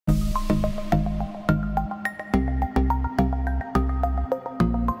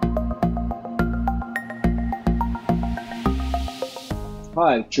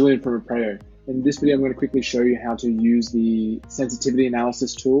Hi, Julian from Aprao. In this video, I'm going to quickly show you how to use the sensitivity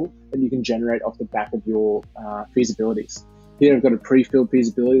analysis tool that you can generate off the back of your feasibilities. Here, I've got a pre-filled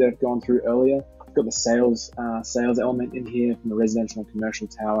feasibility that I've gone through earlier. I've got the sales element in here from the residential and commercial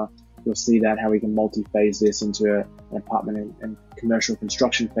tower. You'll see that how we can multi-phase this into an apartment and commercial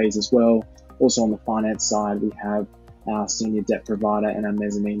construction phase as well. Also on the finance side, we have our senior debt provider and our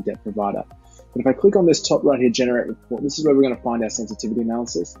mezzanine debt provider. But if I click on this top right here, generate report, this is where we're going to find our sensitivity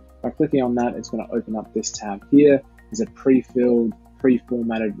analysis. By clicking on that, it's going to open up this tab here. There's a pre-filled,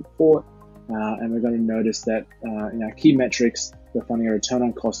 pre-formatted report, and we're going to notice that in our key metrics, we're finding a return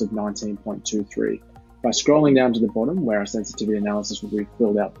on cost of 19.23. By scrolling down to the bottom where our sensitivity analysis will be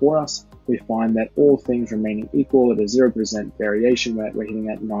filled out for us, we find that all things remaining equal at a 0% variation rate, we're hitting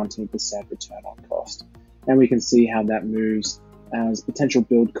at 19% return on cost. And we can see how that moves as potential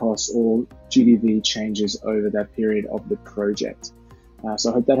build costs or GDV changes over that period of the project. So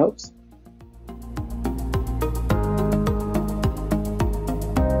I hope that helps.